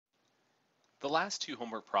The last two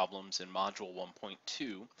homework problems in Module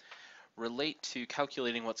 1.2 relate to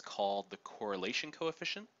calculating what's called the correlation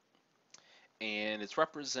coefficient, and it's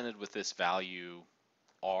represented with this value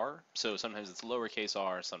r. So sometimes it's lowercase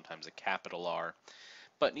r, sometimes a capital R,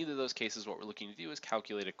 but in either of those cases what we're looking to do is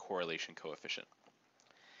calculate a correlation coefficient.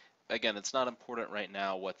 Again, it's not important right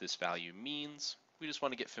now what this value means. We just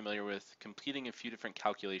want to get familiar with completing a few different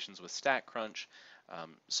calculations with StatCrunch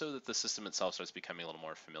so that the system itself starts becoming a little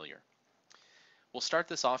more familiar. We'll start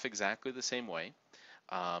this off exactly the same way.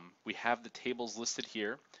 We have the tables listed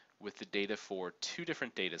here with the data for two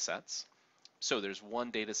different data sets. So there's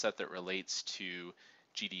one data set that relates to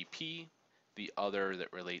GDP, the other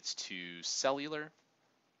that relates to cellular.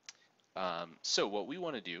 So what we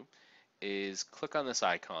want to do is click on this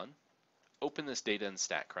icon, open this data in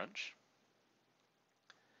StatCrunch.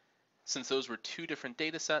 Since those were two different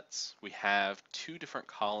data sets, we have two different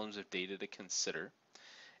columns of data to consider.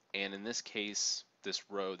 And in this case, this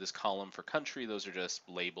row, this column for country, those are just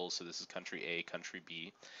labels. So this is country A, country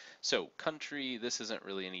B. So country, this isn't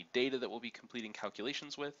really any data that we'll be completing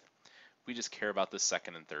calculations with. We just care about the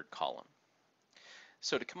second and third column.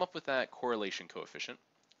 So to come up with that correlation coefficient,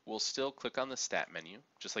 we'll still click on the stat menu,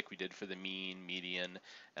 just like we did for the mean, median,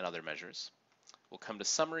 and other measures. We'll come to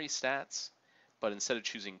summary stats, but instead of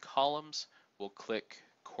choosing columns, we'll click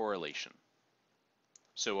correlation.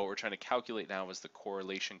 So what we're trying to calculate now is the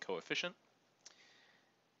correlation coefficient.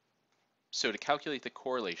 So to calculate the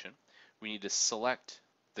correlation, we need to select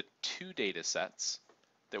the two data sets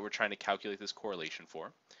that we're trying to calculate this correlation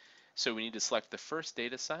for. So we need to select the first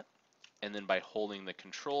data set, and then by holding the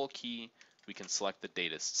control key, we can select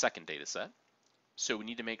the second data set. So we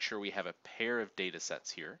need to make sure we have a pair of data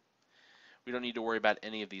sets here. We don't need to worry about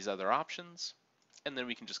any of these other options, and then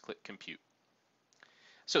we can just click compute.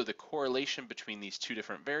 So the correlation between these two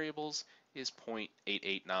different variables is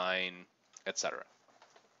 0.889, etc.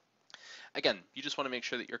 Again, you just want to make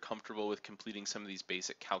sure that you're comfortable with completing some of these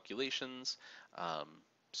basic calculations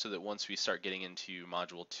so that once we start getting into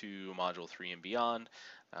Module 2, Module 3, and beyond,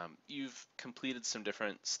 you've completed some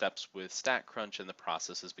different steps with StatCrunch and the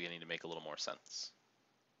process is beginning to make a little more sense.